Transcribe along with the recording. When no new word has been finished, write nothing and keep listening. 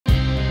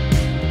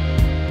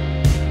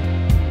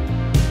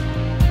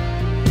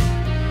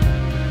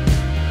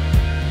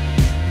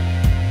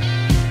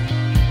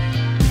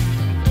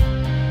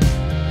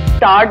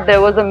start, there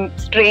was a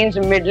strange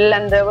middle,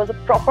 and there was a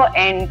proper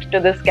end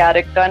to this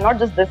character. And not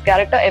just this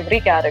character,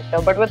 every character.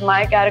 But with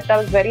my character, I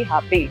was very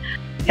happy.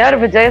 Yeah,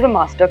 Vijay is a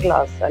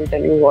masterclass. I'll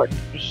tell you what.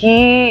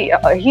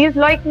 He's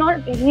like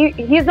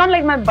he's not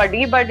like my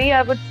buddy,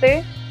 I would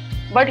say,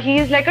 but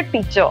he's like a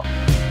teacher.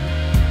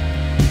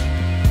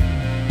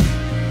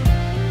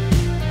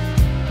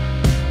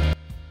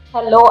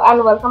 Hello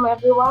and welcome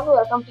everyone.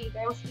 Welcome to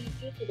ETimes TV.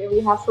 Today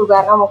we have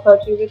Suzanna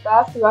Mukherjee with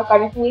us. You are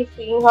currently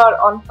seeing her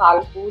on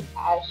Kaalkoot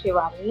as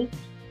Shivani.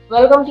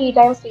 Welcome to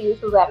ETimes TV,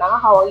 Suzanna.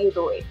 How are you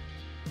doing?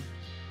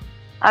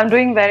 I'm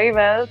doing very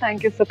well.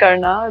 Thank you,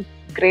 Sukarna.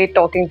 It's great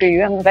talking to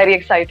you. I'm very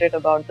excited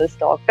about this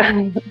talk.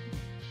 Hope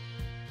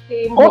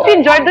you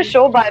enjoyed the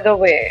show, by the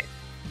way.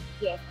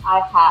 Yes, I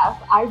have.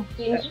 I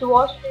binge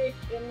watched it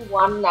in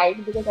one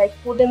night because I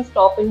couldn't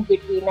stop in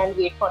between and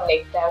wait for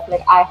next time.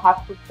 Like I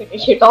have to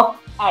finish it off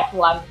at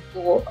one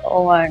go.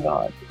 Oh my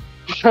god.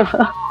 You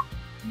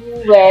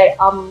were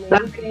amazing.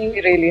 That made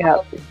me really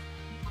happy.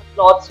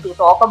 Lots to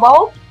talk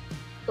about.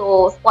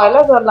 So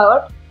spoilers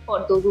alert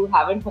for those who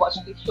haven't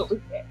watched the show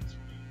yet.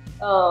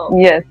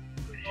 Yes.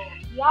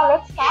 Yeah,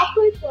 let's start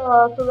with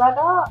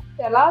Suzanna.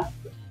 Tell us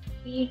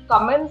the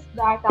comments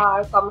that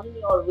are coming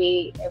your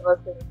way ever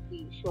since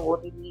the show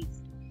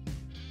released.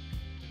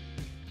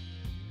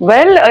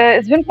 Well,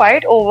 it's been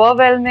quite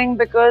overwhelming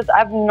because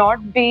I've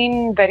not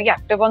been very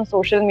active on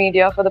social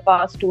media for the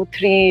past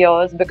 2-3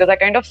 years because I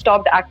kind of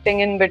stopped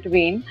acting in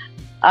between.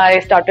 I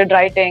started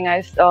writing.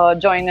 I started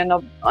doing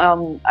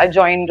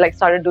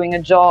a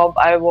job.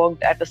 I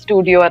worked at a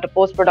studio, at a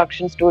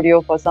post-production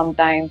studio for some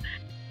time.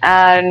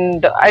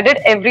 And I did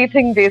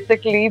everything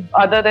basically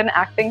other than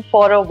acting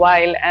for a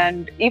while.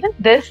 And even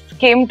this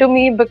came to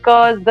me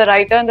because the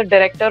writer and the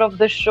director of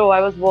the show,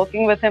 I was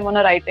working with him on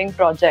a writing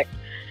project.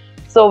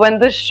 So when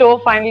this show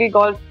finally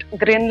got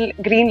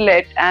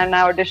greenlit and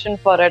I auditioned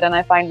for it and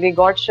I finally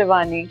got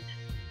Shivani,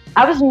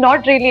 I was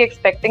not really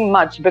expecting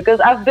much because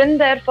I've been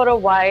there for a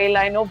while.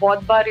 I know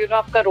bahut baar,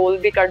 aapka role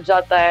bhi cut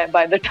jata hai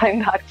by the time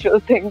the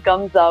actual thing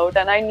comes out.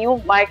 And I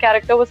knew my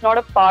character was not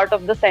a part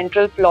of the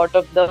central plot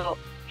of the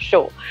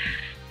show.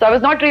 So I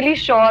was not really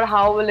sure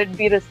how will it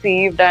be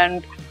received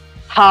and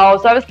how.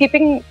 So I was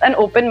keeping an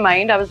open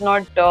mind. I was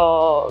not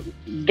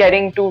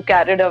getting too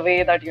carried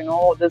away that,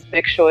 this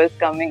big show is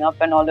coming up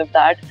and all of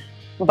that.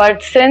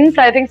 But since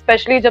I think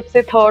especially jab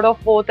se third or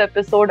fourth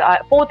episode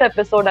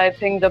I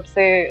think jab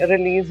se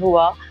release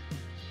hua,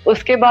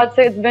 uske baad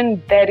se it's been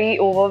very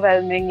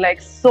overwhelming,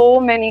 like so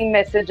many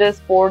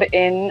messages poured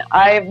in.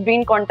 I've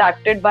been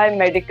contacted by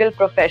medical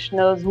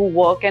professionals who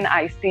work in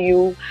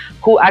ICU,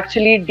 who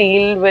actually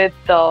deal with,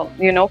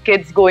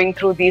 kids going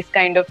through these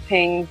kind of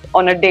things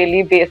on a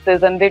daily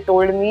basis. And they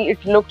told me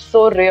it looked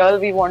so real.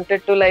 We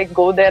wanted to like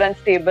go there and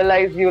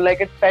stabilize you.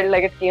 Like it felt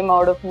like it came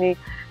out of me.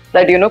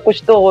 That,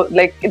 kuch to,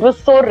 like it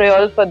was so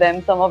real for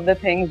them, some of the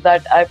things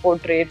that I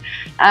portrayed.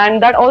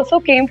 And that also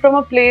came from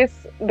a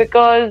place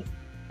because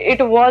it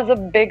was a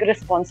big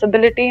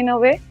responsibility in a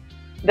way.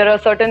 There are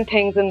certain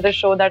things in the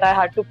show that I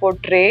had to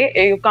portray.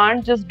 You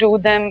can't just do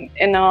them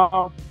in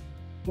a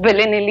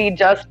willy-nilly,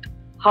 just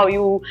how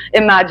you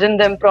imagine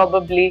them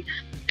probably.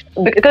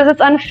 Because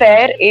it's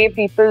unfair. A,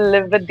 people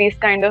live with these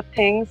kind of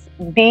things.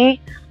 B,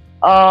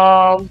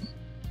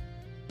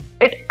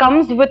 it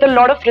comes with a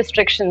lot of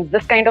restrictions.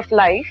 This kind of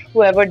life,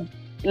 whoever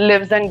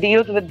lives and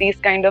deals with these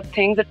kind of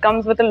things, it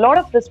comes with a lot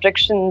of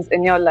restrictions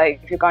in your life.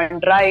 You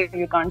can't drive,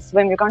 you can't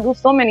swim, you can't do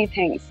so many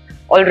things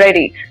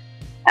already.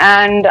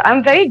 And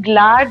I'm very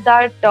glad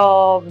that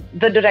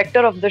the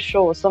director of the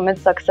show, Sumit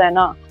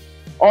Saxena,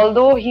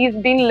 although he's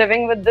been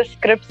living with this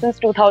script since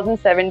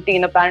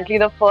 2017, apparently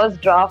the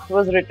first draft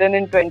was written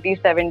in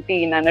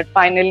 2017 and it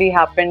finally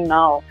happened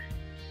now.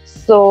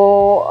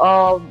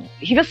 So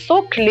he was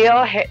so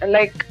clear,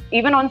 like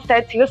even on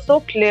sets, he was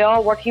so clear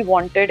what he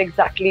wanted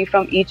exactly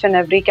from each and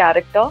every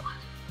character.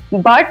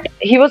 But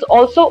he was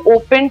also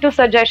open to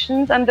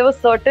suggestions, and there were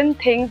certain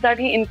things that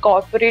he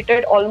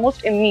incorporated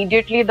almost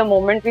immediately the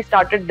moment we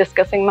started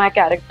discussing my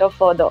character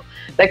further.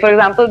 Like for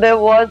example, there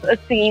was a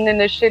scene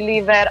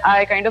initially where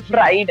I kind of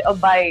ride a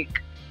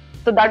bike.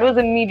 So that was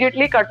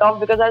immediately cut off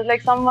because I was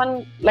like,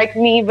 someone like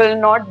me will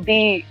not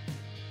be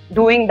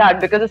doing that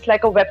because it's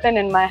like a weapon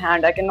in my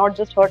hand. I cannot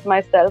just hurt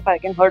myself, I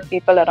can hurt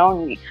people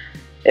around me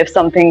if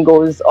something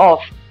goes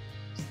off.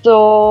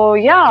 So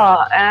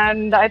yeah,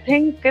 and I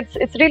think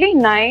it's really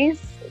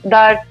nice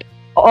that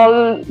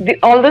all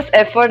this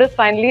effort is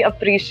finally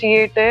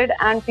appreciated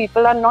and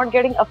people are not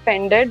getting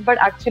offended but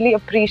actually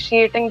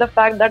appreciating the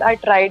fact that I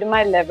tried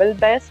my level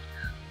best.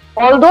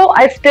 Although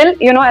I still,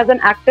 as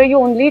an actor, you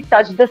only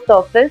touch the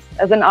surface.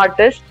 As an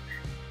artist,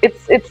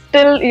 it's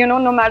still,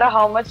 no matter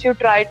how much you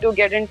try to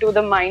get into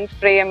the mind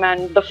frame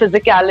and the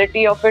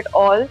physicality of it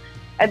all,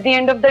 at the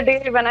end of the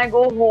day, when I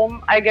go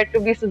home, I get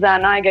to be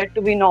Suzanna, I get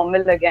to be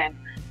normal again.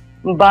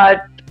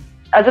 But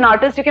as an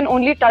artist, you can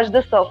only touch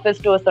the surface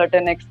to a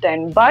certain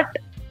extent. But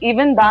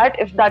even that,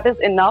 if that is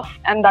enough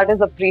and that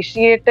is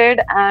appreciated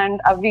and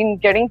I've been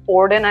getting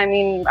poured in, I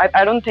mean,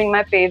 I don't think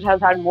my page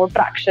has had more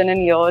traction in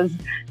years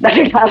than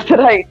it has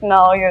right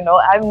now, you know.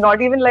 I'm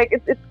not even like,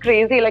 it's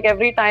crazy. Like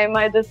every time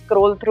I just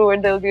scroll through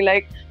it, there'll be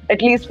like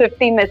at least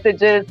 50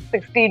 messages,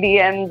 60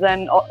 DMs,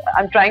 and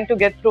I'm trying to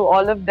get through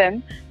all of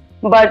them.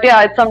 But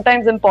yeah, it's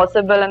sometimes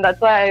impossible, and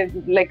that's why I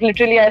like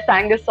literally I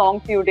sang a song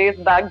few days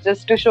back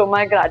just to show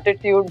my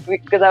gratitude,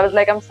 because I was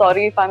like, I'm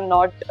sorry if I'm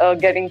not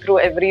getting through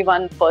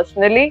everyone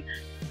personally,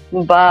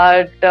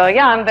 but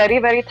yeah, I'm very,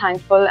 very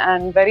thankful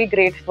and very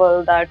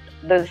grateful that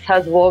this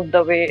has worked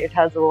the way it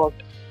has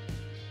worked,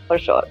 for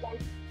sure.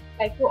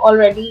 Like you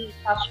already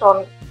touched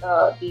on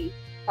the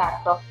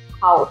fact of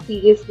how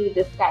seriously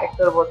this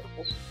character was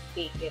supposed to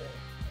be taken,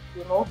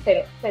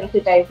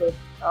 sensitize it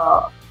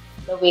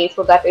the way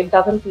so that it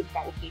doesn't feel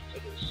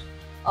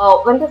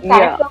caricaturish. When this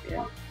Yeah, character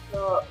yeah.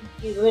 was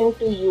given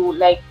to you,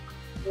 like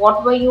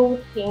what were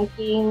you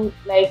thinking?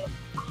 Like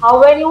how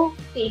were you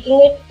taking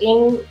it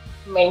in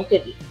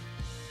mentally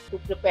to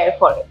prepare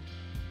for it?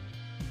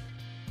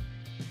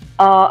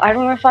 I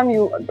don't know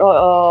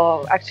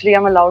if actually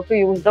I'm allowed to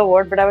use the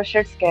word, but I was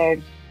shit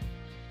scared.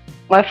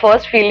 My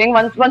first feeling,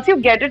 once you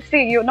get it,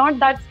 see, you're not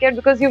that scared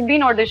because you've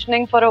been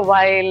auditioning for a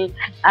while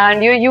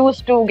and you're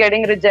used to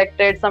getting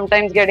rejected,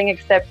 sometimes getting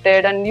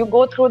accepted, and you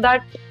go through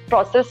that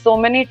process so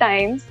many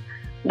times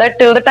that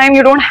till the time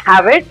you don't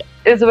have it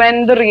is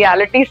when the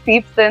reality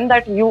seeps in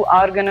that you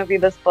are going to be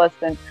this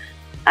person.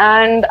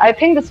 And I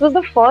think this was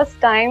the first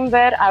time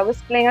where I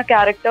was playing a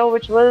character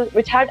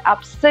which had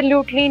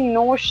absolutely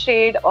no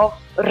shade of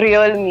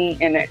real me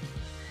in it.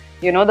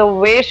 You know, the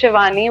way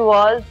Shivani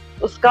was,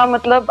 uska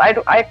matlab,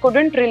 I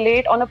couldn't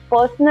relate on a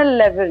personal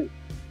level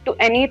to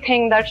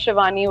anything that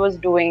Shivani was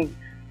doing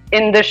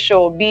in this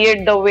show, be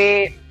it the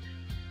way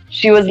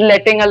she was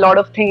letting a lot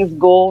of things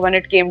go when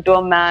it came to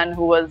a man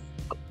who was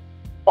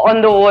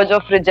on the verge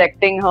of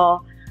rejecting her,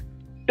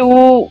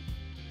 to,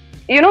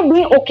 you know,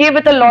 being okay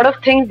with a lot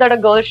of things that a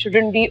girl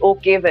shouldn't be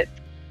okay with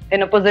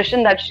in a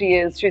position that she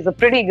is. She's a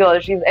pretty girl,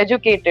 she's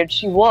educated,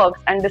 she works,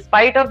 and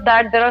despite of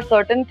that, there are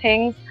certain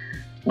things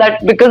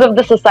that because of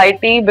the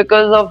society,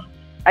 because of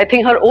I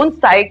think her own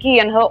psyche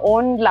and her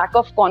own lack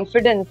of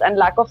confidence and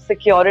lack of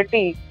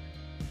security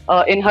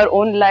in her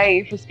own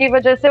life, उसकी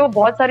वजह से वो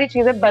बहुत सारी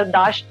चीजें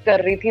बर्दाश्त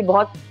कर रही थी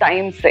बहुत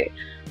टाइम से.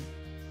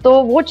 तो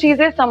वो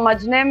चीजें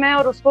समझने में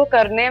और उसको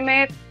करने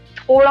में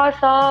थोड़ा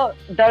सा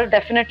डर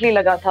डेफिनेटली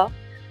लगा था.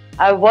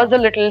 I was a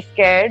little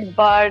scared,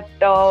 but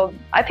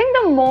I think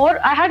the more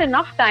I had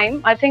enough time,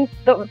 I think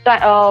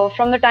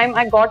from the time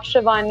I got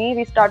Shivani,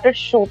 we started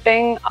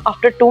shooting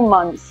after 2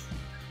 months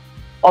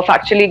of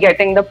actually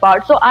getting the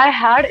part. So I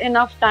had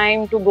enough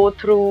time to go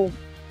through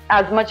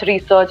as much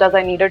research as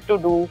I needed to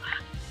do,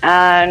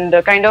 and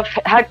kind of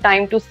had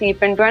time to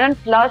seep into it.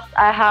 And plus,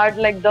 I had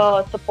like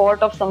the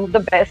support of some of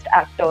the best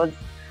actors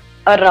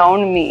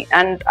around me.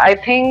 And I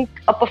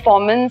think a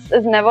performance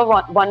is never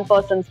one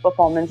person's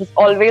performance. It's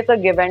always a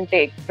give and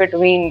take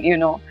between, you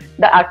know,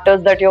 the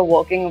actors that you're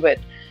working with.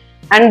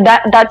 And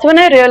that's when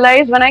I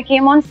realized, when I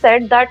came on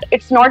set, that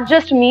it's not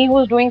just me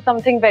who's doing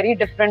something very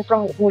different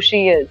from who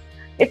she is.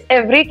 It's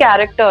every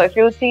character. If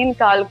you'll see in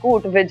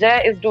Kaalkoot,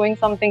 Vijay is doing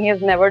something he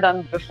has never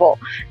done before.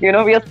 You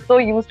know, we are so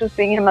used to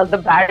seeing him as the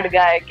bad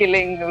guy,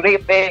 killing,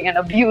 raping, and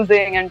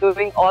abusing, and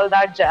doing all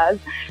that jazz.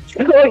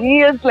 So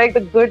he is like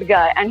the good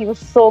guy, and he was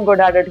so good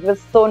at it. He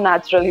was so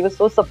natural. He was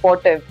so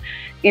supportive,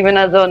 even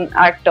as an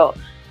actor,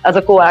 as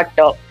a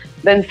co-actor.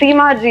 Then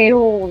Seema ji,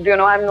 who, you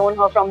know, I've known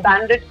her from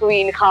Bandit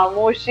Queen,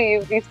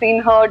 Khamoshi. We've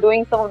seen her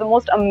doing some of the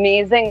most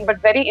amazing but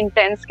very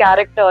intense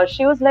characters.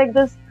 She was like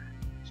this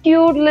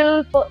cute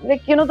little,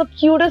 like, you know, the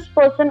cutest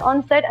person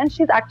on set, and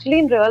she's actually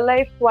in real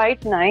life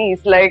quite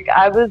nice. Like,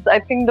 I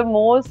think the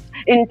most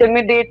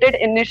intimidated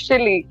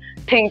initially,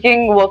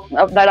 thinking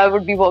that I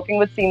would be working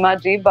with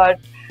Seema ji, but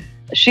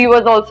she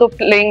was also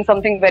playing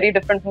something very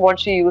different from what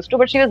she used to,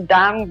 but she was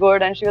damn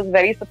good and she was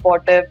very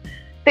supportive.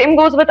 Same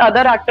goes with other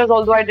actors,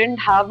 although I didn't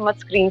have much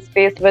screen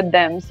space with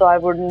them, so I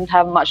wouldn't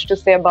have much to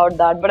say about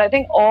that. But I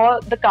think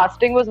all the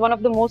casting was one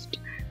of the most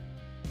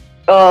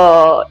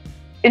uh,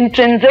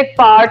 intrinsic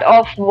part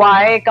of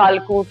why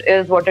Kaalkoot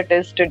is what it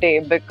is today,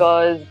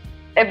 because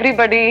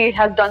everybody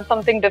has done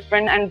something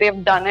different and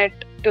they've done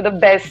it to the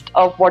best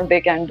of what they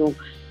can do,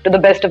 to the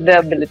best of their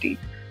ability,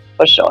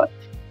 for sure.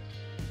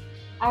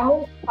 I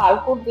mean,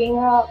 Kaalkoot being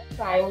a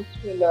crime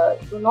thriller,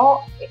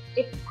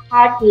 it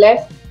had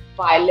less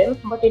violence,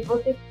 but it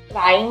was a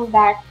crime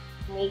that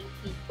makes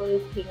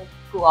people think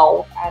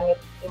throughout and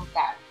it's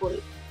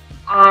impactful.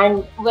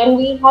 And when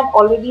we had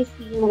already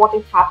seen what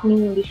is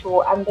happening in the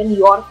show, and then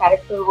your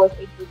character was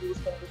introduced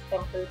in this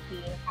temple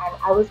scene, and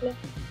I was like,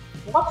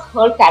 what's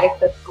her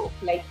character scope?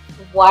 Like,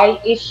 why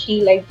is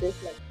she like this,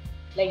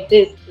 like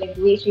this, like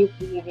the way she's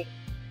behaving?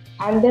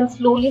 And then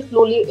slowly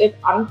it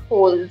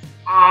unfolds,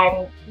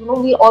 and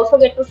we also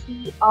get to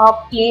see a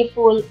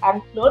playful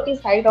and flirty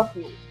side of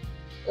you,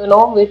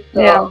 Yeah. with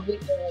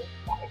the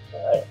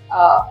character.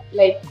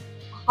 Like,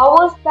 how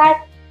was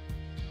that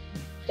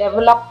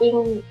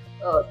developing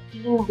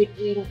scene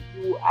between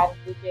you and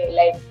Vijay,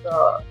 like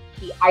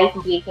the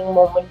ice-breaking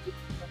moment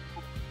between the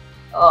two.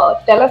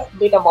 Tell us a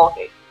bit about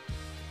it.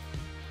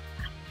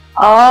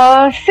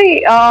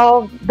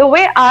 The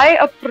way I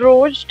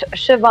approached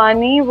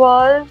Shivani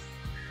was,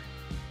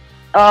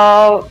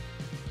 uh,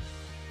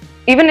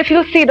 even if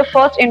you see the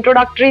first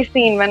introductory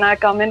scene when I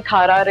come in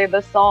Kharare,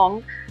 the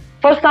song,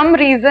 for some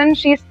reason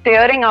she's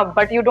tearing up,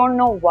 but you don't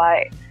know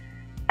why.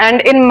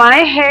 And in my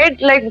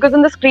head, like, because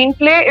in the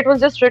screenplay, it was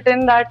just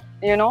written that,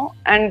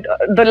 and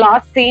the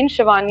last scene,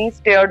 Shivani's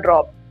tear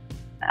drop,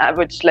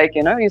 which, like,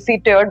 you see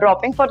tear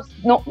dropping for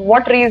no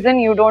what reason,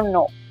 you don't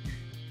know.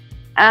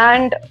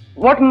 And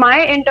what my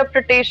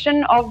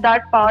interpretation of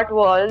that part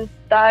was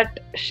that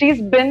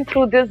she's been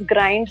through this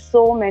grind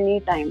so many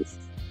times.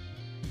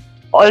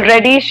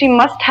 Already, she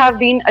must have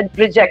been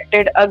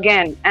rejected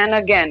again and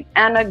again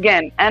and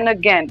again and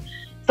again.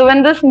 So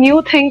when this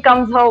new thing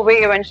comes her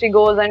way, when she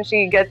goes and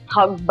she gets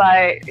hugged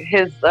by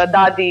his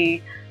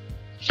dadi,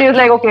 she's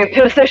like, okay,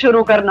 फिर से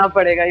शुरू करना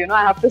पड़ेगा.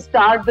 I have to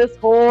start this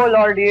whole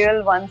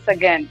ordeal once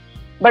again.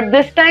 But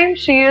this time,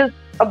 she is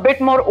a bit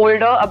more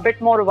older, a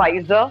bit more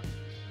wiser.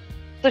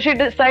 So she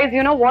decides,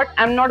 you know what,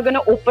 I'm not going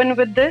to open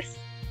with this.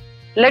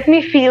 Let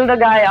me feel the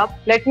guy up.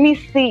 Let me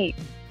see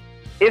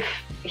if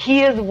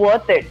he is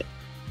worth it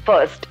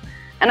first.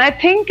 And I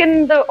think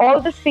in all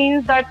the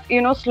scenes that,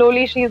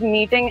 slowly she's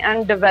meeting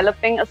and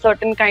developing a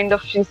certain kind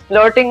of, she's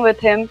flirting with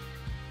him,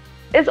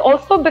 is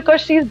also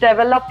because she's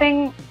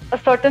developing a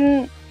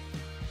certain,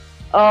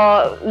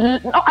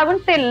 I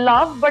wouldn't say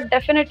love, but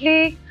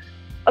definitely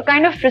a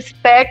kind of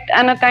respect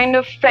and a kind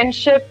of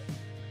friendship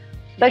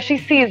that she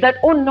sees that,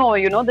 oh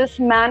no, this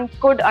man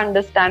could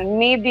understand.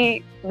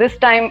 Maybe this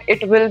time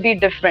it will be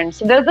different.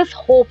 So there's this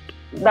hope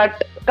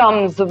that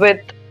comes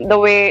with the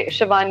way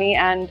Shivani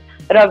and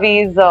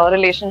Ravi's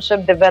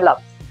relationship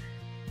develops.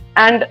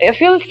 And if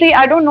you'll see,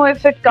 I don't know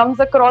if it comes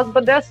across,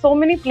 but there are so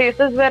many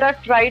places where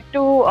I've tried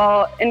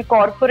to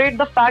incorporate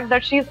the fact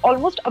that she's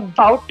almost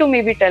about to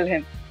maybe tell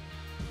him.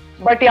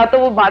 But ya to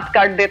wo baat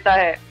kaat deta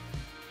hai.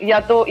 Ya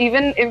to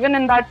even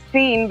in that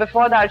scene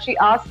before that, she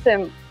asks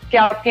him,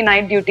 क्या आपकी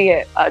night duty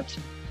है आज?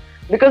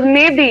 Because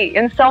maybe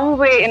in some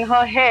way in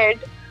her head,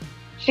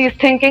 she's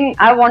thinking,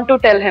 I want to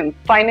tell him.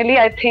 Finally,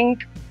 I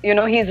think,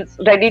 he's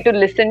ready to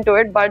listen to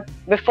it. But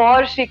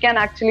before she can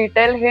actually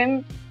tell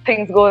him,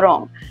 things go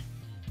wrong.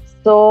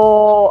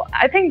 So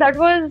I think that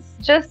was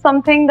just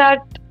something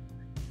that,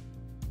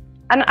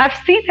 and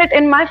I've seen it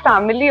in my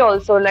family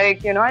also.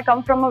 Like, I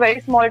come from a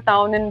very small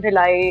town in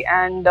Bhilai,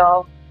 and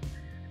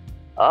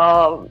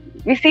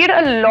we see it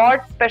a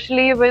lot,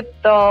 especially with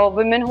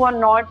women who are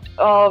not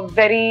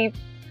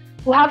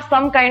who have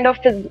some kind of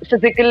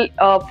physical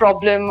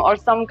problem or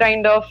some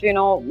kind of,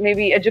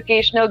 maybe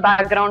educational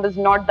background is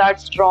not that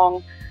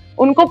strong.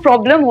 उनको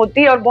problem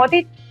होती है और बहुत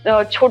ही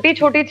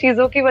छोटी-छोटी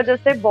चीजों की वजह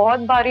से बहुत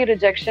बारी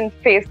rejection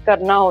face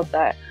करना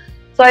होता है.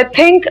 So I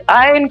think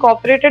I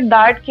incorporated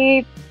that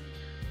कि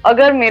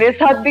अगर मेरे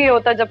साथ भी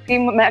होता, जबकि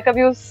मैं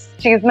कभी उस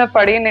चीज में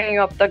पड़ी नहीं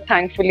हूँ अब तक,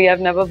 thankfully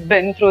I've never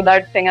been through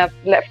that thing.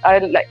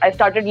 I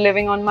started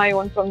living on my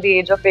own from the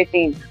age of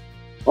 18,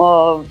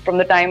 from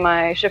the time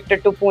I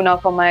shifted to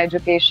Pune for my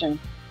education.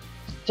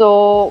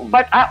 So,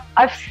 but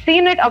I've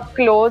seen it up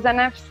close,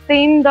 and I've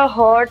seen the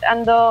hurt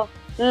and the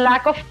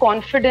lack of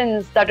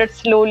confidence that it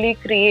slowly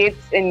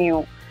creates in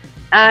you.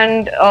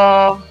 And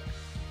I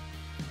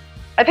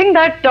think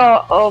that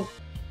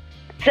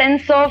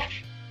sense of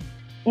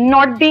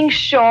not being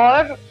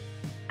sure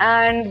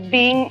and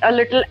being a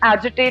little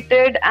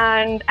agitated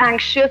and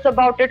anxious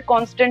about it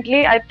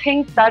constantly, I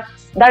think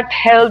that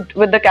helped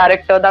with the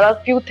character. There are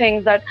a few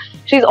things that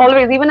she's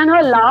always, even in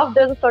her laugh,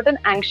 there's a certain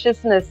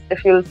anxiousness,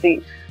 if you'll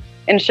see,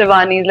 in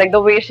Shivani's, like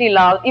the way she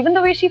laughs, even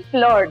the way she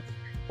flirts.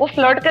 वो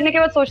flirt करने के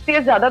बाद सोचती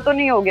है ज्यादा तो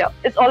नहीं हो गया.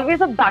 It's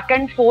always a back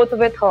and forth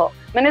with her.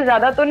 मैंने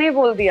ज्यादा तो नहीं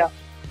बोल दिया.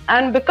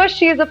 And because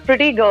she is a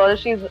pretty girl,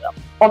 she's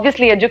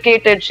obviously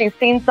educated, she's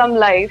seen some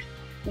life.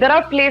 There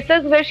are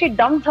places where she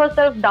dumps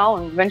herself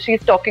down when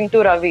she's talking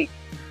to Ravi.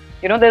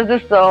 There's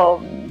this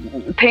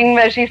thing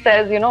where she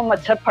says,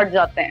 मच्छर फट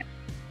जाते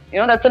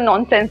हैं. That's a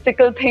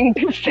nonsensical thing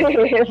to say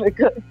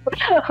because,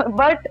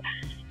 but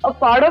a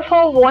part of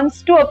her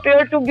wants to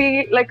appear to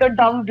be like a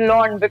dumb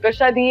blonde because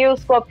शायद ये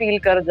उसको appeal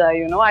कर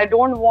जाए. I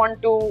don't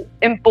want to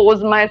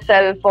impose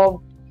myself or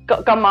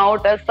come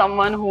out as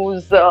someone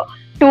who's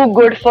too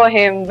good for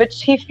him,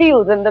 which he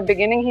feels in the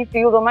beginning. He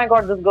feels, oh my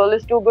God, this girl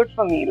is too good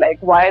for me. Like,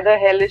 why the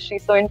hell is she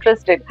so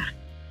interested?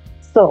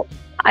 So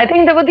I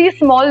think there were these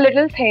small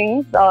little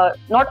things,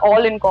 not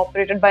all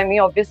incorporated by me.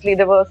 Obviously,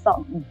 there were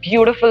some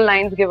beautiful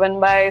lines given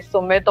by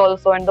Sumit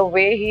also, and the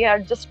way he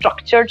had just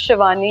structured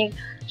Shivani.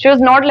 She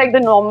was not like the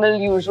normal,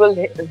 usual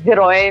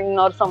heroine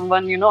or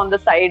someone, on the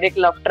side, एक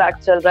love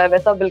track चल रहा है,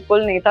 वैसा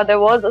बिल्कुल नहीं था. There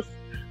was a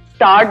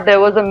start, there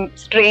was a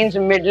strange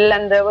middle,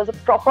 and there was a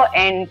proper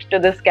end to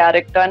this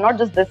character. And not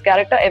just this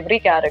character, every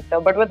character.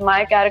 But with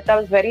my character, I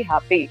was very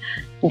happy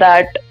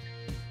that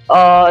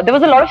there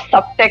was a lot of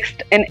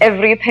subtext in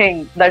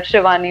everything that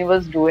Shivani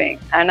was doing.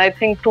 And I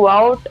think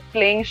throughout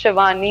playing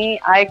Shivani,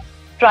 I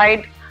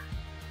tried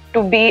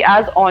to be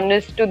as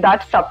honest to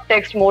that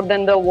subtext more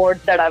than the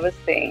words that I was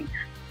saying.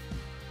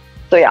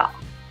 So yeah,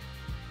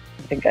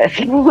 I think I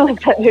said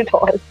it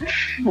all.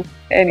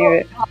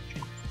 Anyway. So,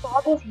 I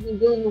saw this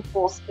video you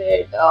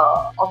posted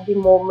of the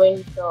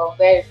moment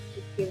where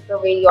it gives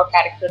away your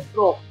character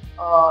trope,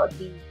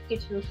 the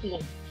kitchen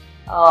scene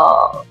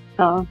uh,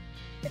 Uh,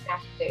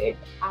 enacted,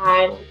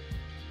 and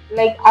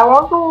like I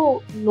want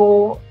to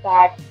know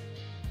that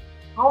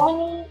how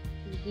many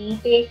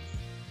retakes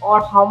or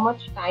how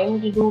much time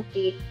did you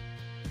take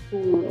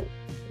to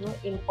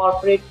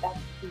incorporate that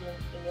scene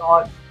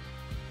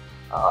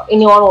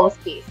in your own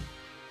space?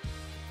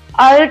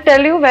 I'll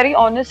tell you very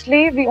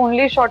honestly, we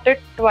only shot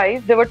it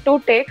twice. There were 2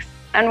 takes,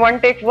 and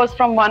one take was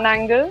from one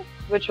angle,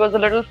 which was a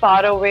little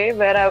far away,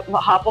 where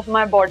half of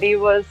my body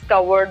was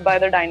covered by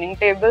the dining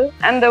table,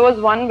 and there was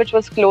one which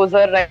was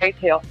closer right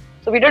here.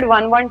 So we did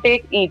one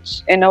take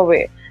each in a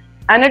way.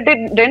 And it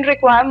didn't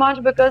require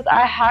much because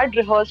I had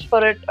rehearsed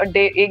for it a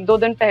day. Ek do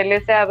din pehle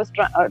se I was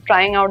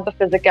trying out the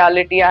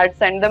physicality. I had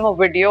sent them a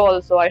video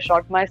also. I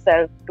shot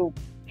myself to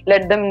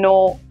let them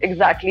know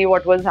exactly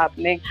what was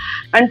happening.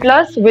 And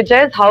plus,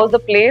 Vijay's house, the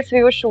place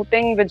we were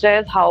shooting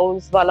Vijay's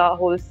house, wala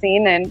whole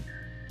scene in,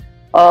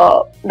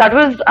 that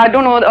was, I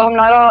don't know,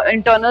 our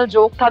internal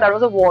joke tha, that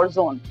was a war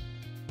zone.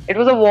 It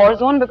was a war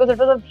zone because it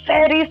was a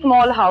very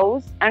small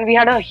house and we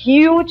had a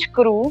huge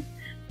crew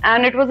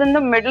and it was in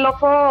the middle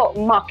of a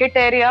market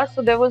area,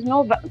 so there was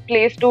no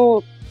place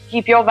to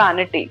keep your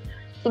vanity.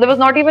 So there was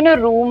not even a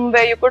room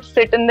where you could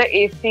sit in the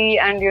AC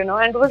and,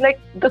 and it was like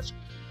this.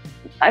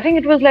 I think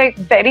it was like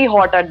very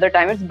hot at the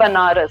time. It's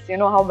Banaras. You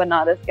know how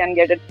Banaras can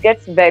get. It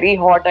gets very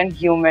hot and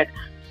humid.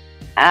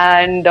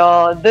 And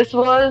this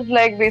was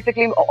like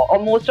basically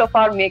most of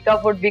our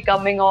makeup would be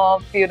coming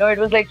off. It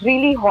was like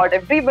really hot.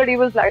 Everybody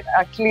was like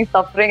actually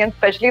suffering, and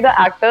especially the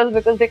actors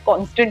because they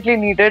constantly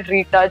needed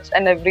retouch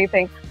and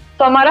everything.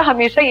 So हमारा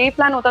हमेशा यही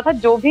plan होता था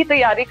जो भी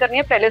तैयारी करनी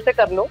है पहले से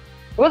कर लो.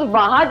 Because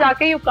वहाँ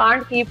जाके you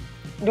can't keep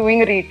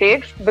doing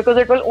retakes because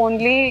it will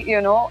only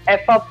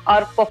f up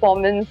our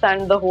performance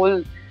and the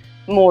whole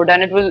mode,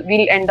 and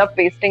we'll end up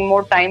wasting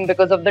more time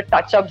because of the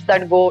touch-ups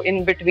that go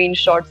in between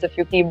shots if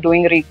you keep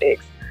doing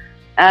retakes.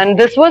 And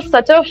this was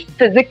such a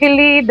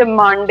physically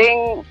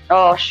demanding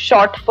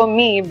shot for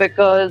me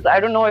because I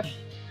don't know if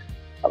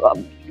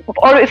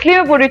और इसलिए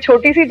मैं पूरी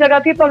छोटी सी जगह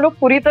थी तो हम लोग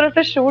पूरी तरह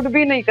से शूट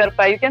भी नहीं कर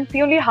पाए. You can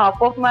see only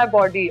half of my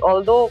body,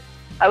 although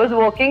I was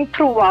working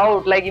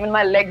throughout, like even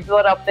my legs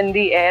were up in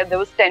the air. There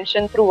was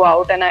tension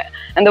throughout, and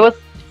there was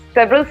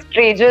several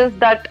stages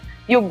that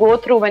you go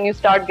through when you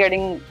start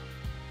getting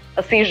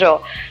a seizure.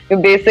 You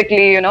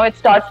basically, it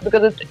starts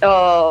because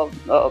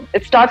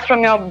it starts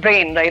from your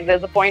brain, right?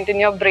 There's a point in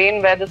your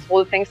brain where this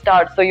whole thing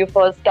starts. So you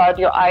first start,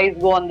 your eyes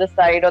go on the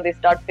side or they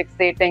start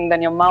fixating,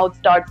 then your mouth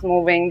starts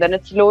moving, then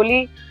it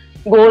slowly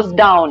goes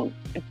down.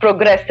 It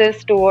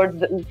progresses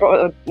towards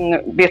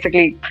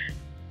basically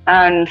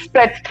and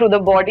spreads through the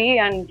body,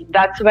 and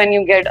that's when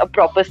you get a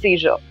proper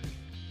seizure.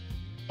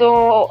 So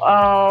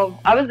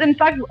I was, in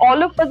fact,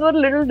 all of us were a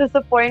little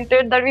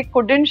disappointed that we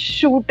couldn't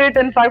shoot it,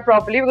 in fact,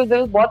 properly because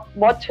there was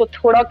बहुत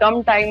थोड़ा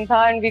कम time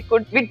था, and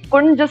we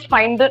couldn't just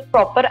find the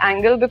proper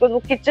angle because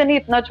वो kitchen ही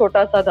इतना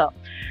छोटा सा था.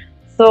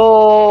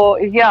 So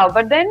yeah,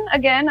 but then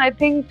again, I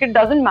think it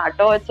doesn't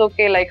matter. It's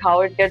okay, like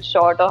how it gets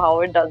shot or how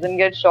it doesn't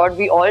get shot.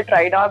 We all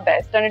tried our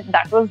best, and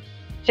that was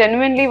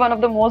genuinely one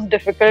of the most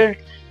difficult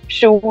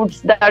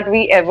shoots that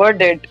we ever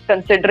did,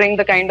 considering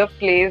the kind of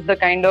plays, the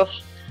kind of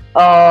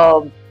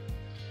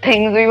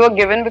things we were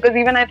given. Because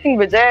even I think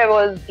Vijay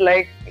was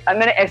like, I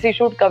mean, ऐसी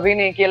shoot कभी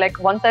नहीं की. Like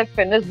once I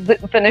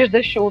finished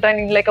the shoot, I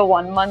need like a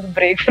 1 month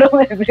break from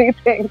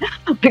everything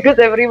because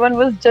everyone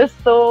was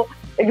just so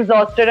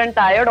exhausted and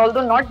tired.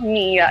 Although not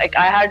me, like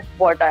I had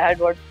what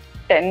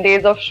 10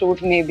 days of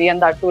shoot maybe,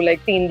 and that too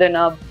like 3 दिन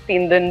अब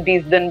 3 दिन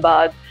 20 दिन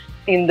बाद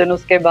 3 दिन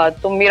उसके बाद.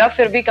 तो मेरा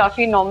फिर भी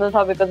काफी normal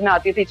था because मैं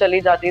आती थी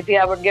चली जाती थी.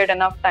 I would get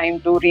enough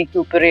time to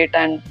recuperate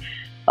and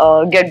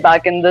get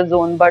back in the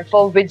zone. But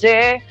for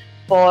Vijay,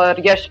 for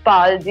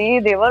Yashpal ji,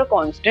 they were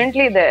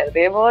constantly there.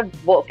 They were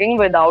working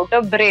without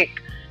a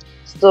break.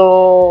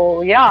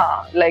 So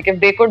yeah, like if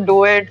they could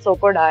do it, so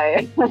could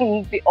I.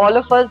 All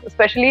of us,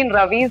 especially in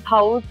Ravi's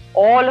house,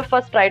 all of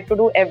us tried to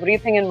do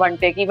everything in one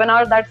take. Even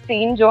that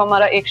scene, जो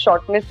हमारा एक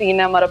shot में scene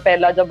है हमारा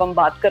पहला, जब हम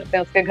बात करते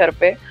हैं उसके घर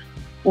पे,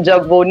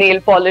 जब वो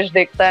nail polish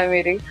देखता है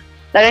मेरी,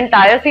 that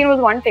entire scene was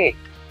one take.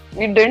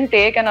 We didn't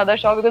take another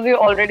shot because we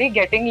were already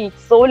getting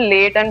so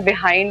late and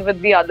behind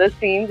with the other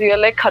scenes. We were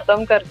like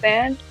खत्म करते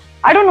हैं.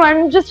 I don't know,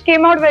 and it just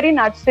came out very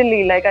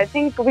naturally. Like I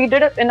think we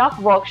did enough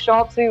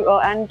workshops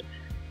and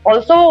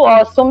also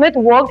Sumit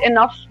worked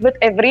enough with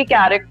every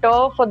character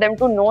for them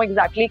to know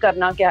exactly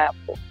करना क्या है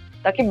आपको,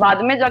 ताकि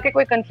बाद में जाके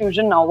कोई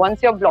confusion ना हो.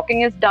 Once your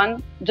blocking is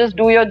done, just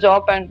do your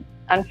job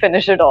and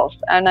finish it off.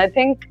 And I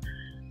think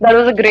that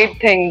was a great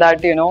thing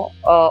that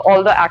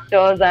all the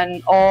actors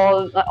and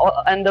all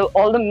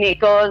the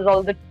makers,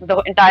 all the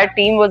entire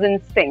team was in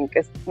sync.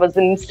 It was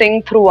in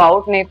sync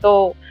throughout. नहीं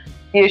तो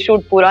ये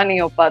shoot पूरा नहीं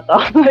हो पाता.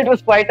 It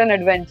was quite an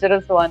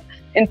adventurous one.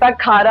 In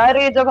fact, खारा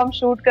रे जब हम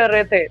shoot कर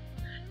रहे थे,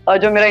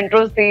 जो मेरा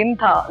इंट्रो सीन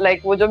था,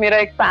 लाइक वो जो मेरा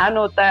एक फैन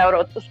होता है और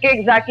उसके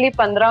एग्जैक्टली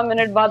 15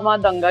 मिनट बाद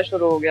वहां दंगा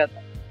शुरू हो गया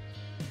था.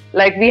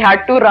 Like we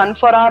had to run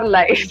for our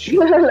lives.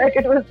 Like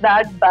it was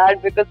that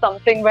bad because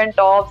something went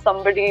off.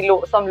 Some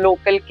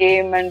local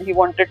came and he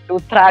wanted to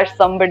thrash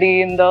somebody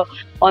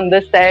on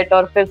the set,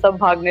 और फिर सब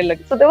भागने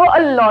लगे. So there were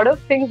a lot of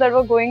things that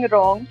were going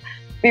wrong.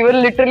 We were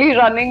literally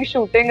running,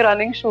 shooting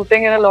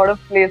in a lot of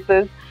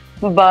places.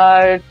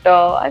 But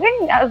I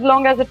think as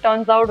long as it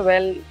turns out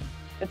well,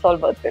 it's all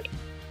worth it.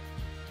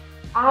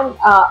 And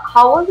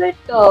how was it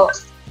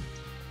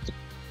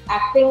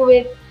acting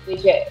with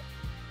Vijay?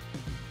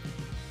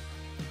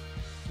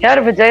 Yeah,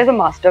 Vijay is a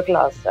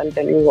masterclass. I'll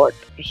tell you what.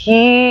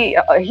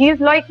 He's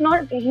like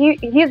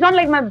he's not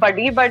like my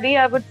buddy.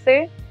 I would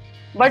say,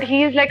 but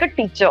he is like a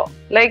teacher.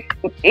 Like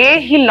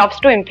he loves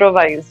to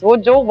improvise. वो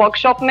जो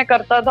workshop में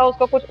करता था,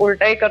 उसका कुछ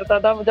उल्टा ही करता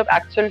था. वो जब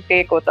actual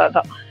take होता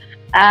था,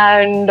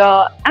 and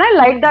I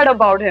like that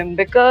about him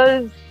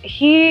because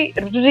he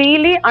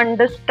really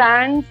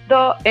understands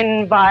the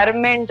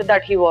environment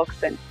that he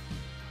works in.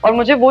 और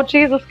मुझे वो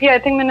चीज उसकी आई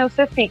थिंक मैंने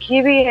उससे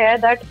सीखी भी है,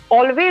 that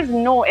always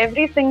know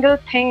every single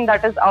thing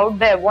that is out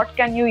there, what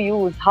can you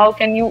use, how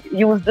can you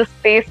use the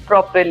space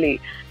properly,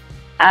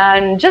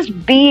 and just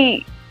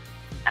be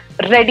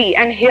ready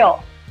and here,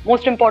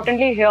 most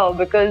importantly here,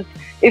 because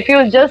if you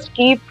just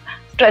keep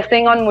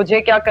stressing on मुझे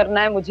क्या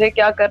करना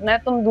है,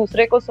 तुम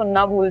दूसरे को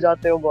सुनना भूल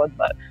जाते हो बहुत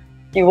बार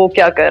कि वो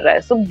क्या कर रहा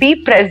है. So be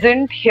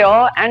present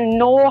here and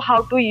know how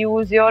to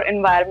use your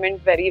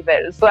environment very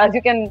well. So as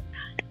you can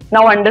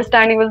now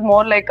understand, he was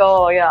more like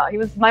he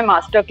was my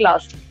master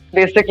class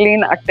basically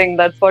in acting.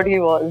 That's what he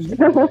was.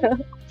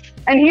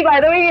 And he, by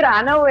the way, he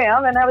ran away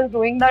when I was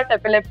doing that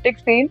epileptic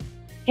scene.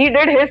 He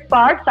did his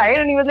part side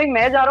and he was like,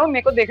 मैं जा रहा हूँ,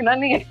 मेरे को देखना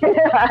नहीं है.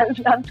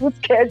 I'm too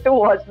scared to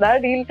watch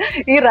that.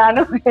 He ran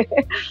away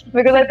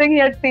because I think he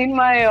had seen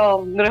my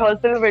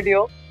rehearsal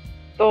video.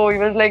 So he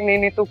was like,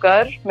 नहीं तू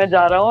कर, मैं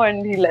जा रहा हूँ,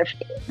 and he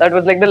left. That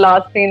was like the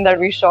last scene that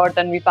we shot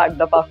and we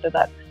packed up after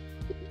that.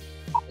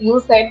 You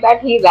said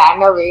that he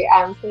ran away.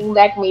 I'm saying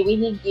that maybe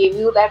he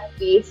gave you that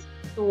space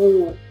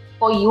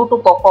for you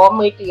to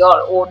perform it your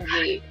own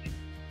way.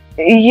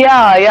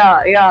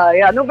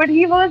 Yeah. No, but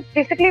he was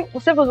basically,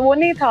 सिर्फ वो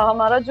नहीं था,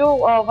 हमारा जो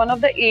one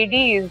of the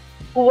ADs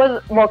who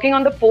was working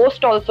on the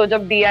post also,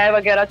 जब DI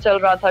वगैरह चल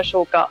रहा था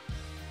शो का,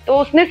 तो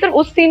उसने सिर्फ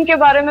उस सीन के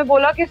बारे में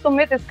बोला कि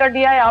सुमित इसका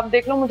DI आप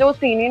देख लो, मुझे वो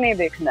सीन ही नहीं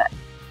देखना है.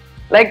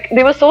 Like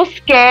they were so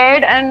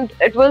scared and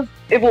it was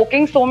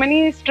evoking so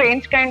many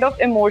strange kind of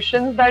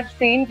emotions, that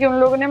scene, कि उन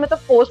लोगों ने मतलब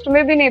पोस्ट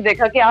में भी नहीं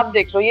देखा कि आप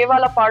देख लो ये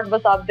वाला पार्ट,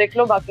 बस आप देख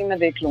लो, बाकी मैं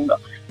देख लूंगा.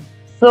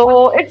 So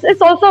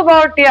it's also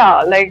about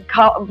like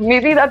how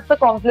maybe that's a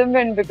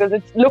compliment because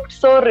it looked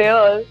so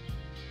real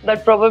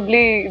that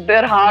probably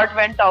their heart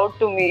went out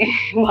to me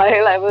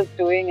while I was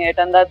doing it,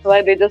 and that's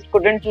why they just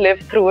couldn't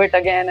live through it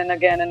again and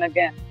again and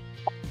again.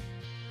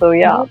 So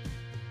yeah.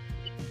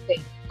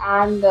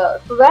 And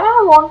Suzanna,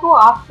 I want to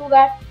ask you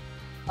that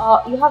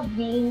you have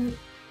been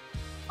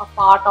a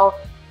part of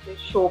the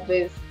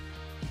showbiz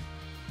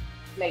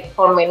like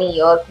for many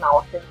years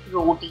now, since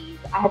Roadies.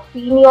 I have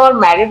seen your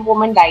Married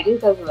Woman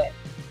Diaries as well.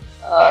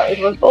 It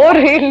was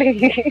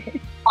really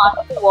fun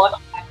to watch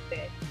back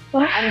then.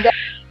 And then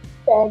you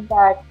said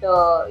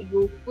that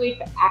you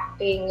quit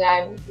acting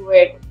and you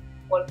were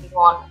working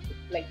on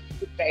like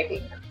script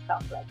writing and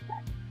stuff like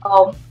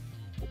that.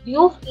 Do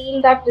you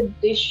feel that with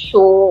this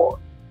show,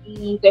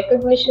 the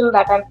recognition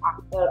that an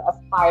actor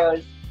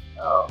aspires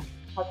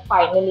has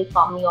finally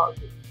come your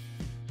way?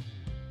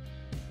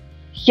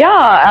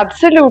 Yeah,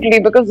 absolutely.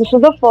 Because this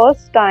is the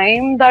first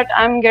time that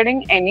I'm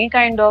getting any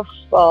kind of,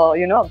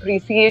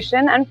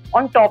 appreciation, and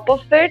on top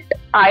of it,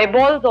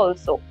 eyeballs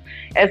also.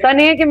 ऐसा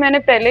नहीं है कि मैंने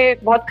पहले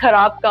बहुत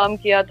खराब काम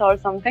किया था or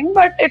something,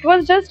 but it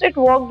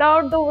worked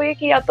out the way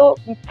कि या तो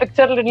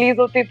picture release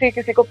होती थी,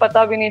 किसी को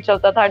पता भी नहीं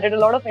चलता था. I did a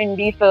lot of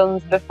indie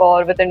films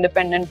before with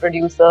independent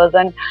producers,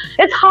 and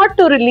it's hard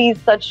to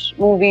release such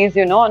movies,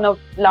 on a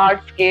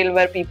large scale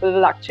where people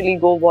will actually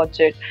go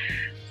watch it.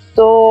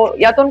 So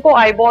या तो उनको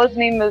eyeballs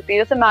नहीं मिलती.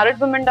 जैसे Married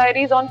Women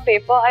Diaries, on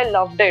paper I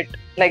loved it.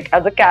 Like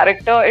as a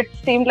character, it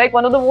seemed like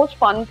one of the most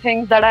fun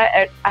things that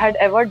I had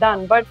ever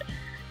done. But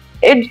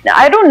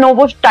I don't know,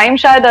 वो time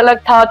शायद अलग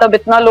था, तब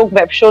इतना लोग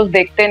web shows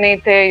देखते नहीं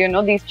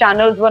थे. These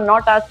channels were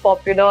not as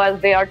popular as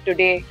they are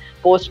today,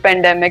 post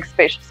pandemic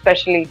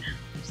especially.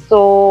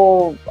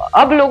 So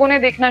अब लोगों ने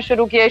देखना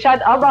शुरू किया.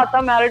 शायद अब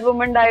आता Married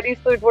Women Diaries,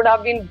 so it would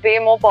have been way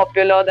more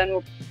popular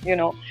than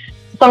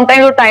Sometimes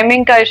your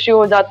timing का issue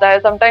हो जाता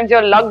है. Sometimes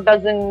your luck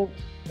doesn't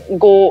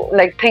go,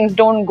 like things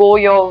don't go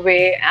your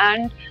way,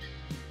 and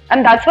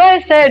that's why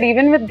I said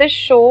even with this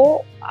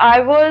show I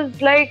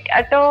was like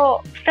at a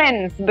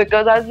fence,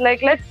 because I was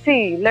like, let's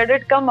see, let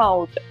it come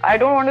out. I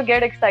don't want to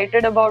get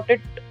excited about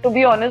it, to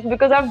be honest,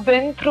 because I've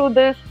been through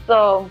this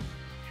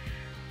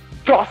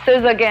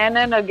process again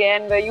and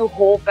again where you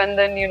hope and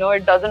then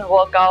it doesn't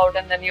work out,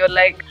 and then you're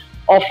like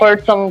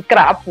offered some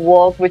crap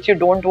work which you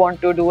don't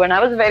want to do. And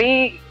I was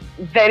very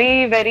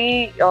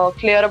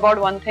clear about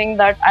one thing,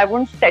 that I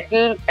wouldn't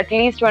settle, at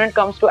least when it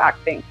comes to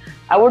acting.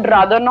 I would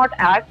rather not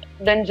act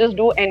than just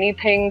do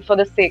anything for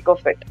the sake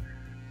of it.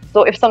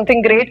 So if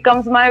something great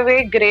comes my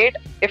way, great.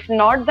 If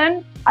not,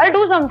 then I'll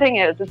do something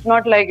else. It's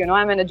not like,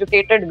 I'm an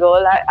educated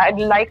girl. I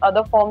like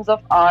other forms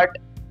of art.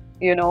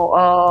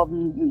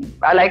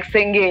 I like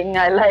singing.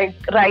 I like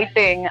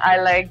writing. I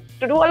like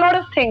to do a lot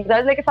of things. I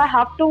was like, if I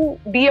have to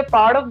be a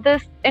part of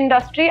this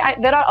industry,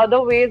 there are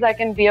other ways I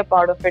can be a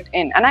part of it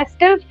in. And I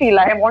still feel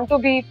I want to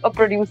be a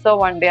producer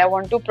one day. I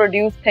want to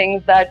produce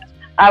things that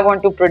I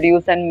want to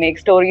produce and make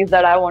stories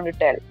that I want to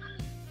tell.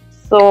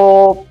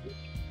 So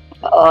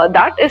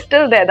that is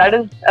still there. That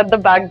is at the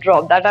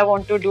backdrop that I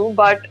want to do.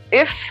 But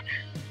if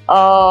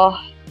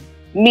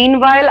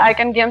meanwhile I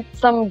can get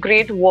some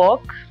great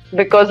work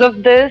because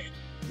of this,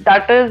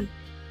 that is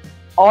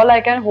all I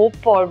can hope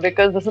for,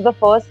 because this is the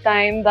first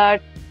time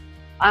that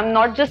I'm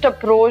not just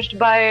approached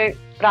by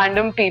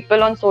random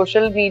people on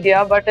social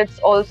media, but it's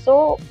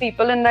also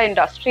people in the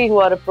industry who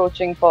are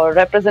approaching for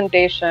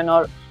representation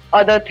or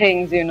other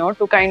things,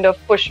 to kind of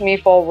push me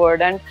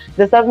forward. And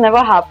this has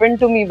never happened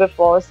to me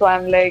before. So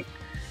I'm like,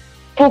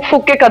 फूक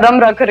फूक के कदम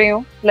रख रही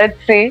हूँ.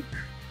 Let's see.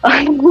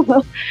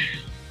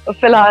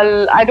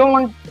 फिलहाल, I don't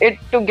want it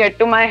to get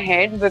to my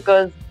head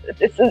because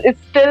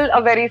it's still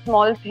a very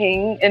small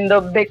thing in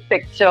the big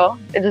picture.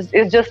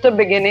 It's just a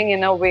beginning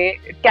in a way.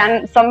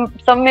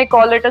 Some may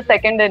call it a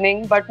second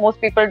inning, but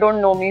most people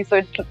don't know me, so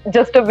it's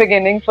just a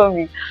beginning for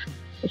me.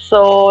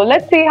 So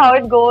let's see how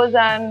it goes,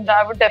 and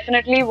I would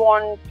definitely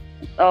want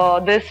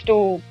this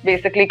to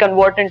basically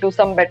convert into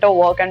some better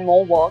work and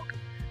more work.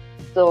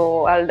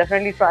 So I'll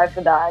definitely try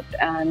for that.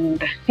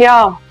 And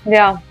yeah.